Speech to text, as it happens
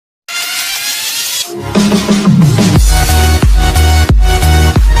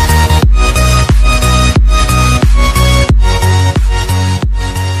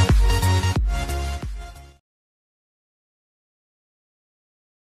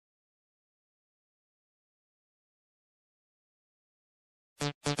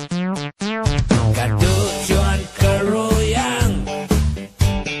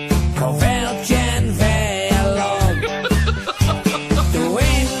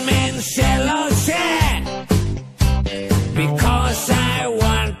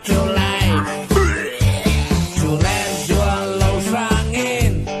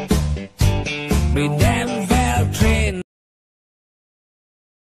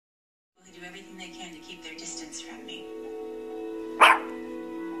Everything they can to keep their distance from me.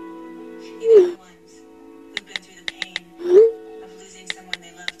 Even the ones who've been through the pain of losing someone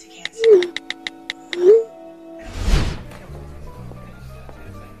they love to cancer.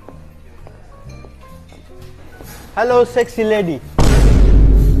 Hello, sexy lady.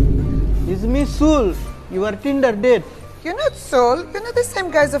 It's me, Soul, your Tinder date. You're not Soul. You're not the same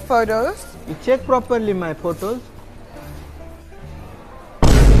guy's of photos. You check properly my photos.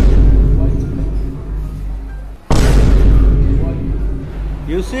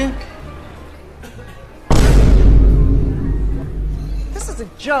 You see? This is a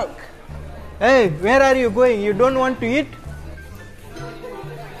joke. Hey, where are you going? You don't want to eat?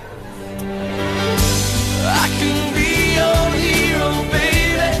 I can be your hero,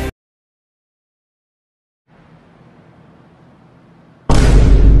 baby.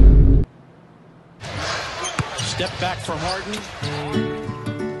 Step back for Harden.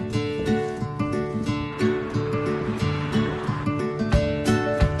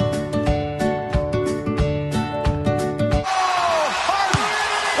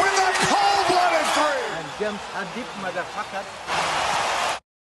 A deep motherfucker.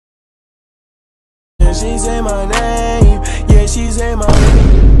 Yeah, she say my name. Yeah, she say my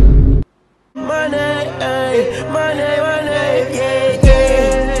name. My name, my name, my name. Yeah,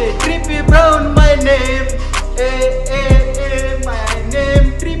 yeah. Trippy Brown, my name. My name.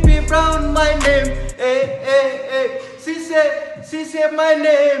 Trippy Brown, my name. She say my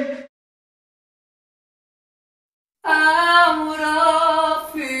name. Out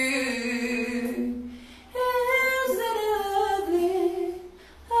of fear. Is it ugly?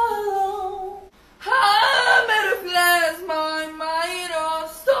 Alone. I made a glass, my mind of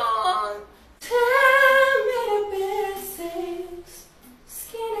stone. Tear me to pieces,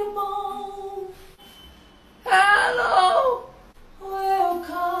 skin and bone. Hello,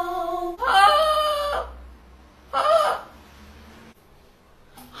 welcome home.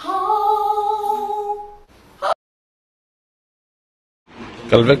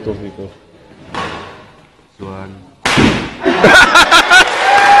 قلبك توفيقه سؤال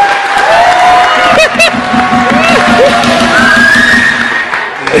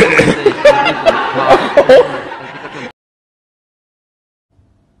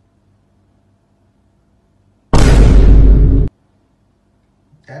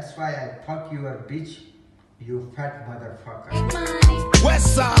That's why I fuck your bitch, you fat motherfucker.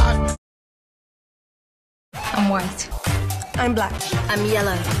 West Side. I'm white. I'm black. I'm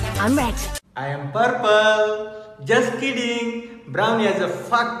yellow. I'm red. I am purple. Just kidding. Brown as a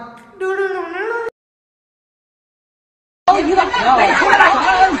fuck.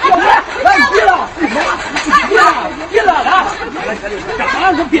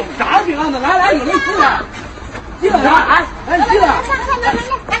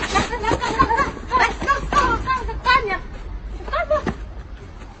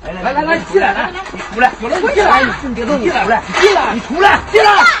来，起来，来，你出来，有人进来，你别动，你出来，你出来，进来，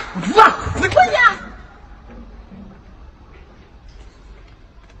你出来，你回去啊！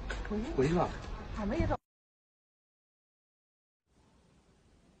回去了，还没走。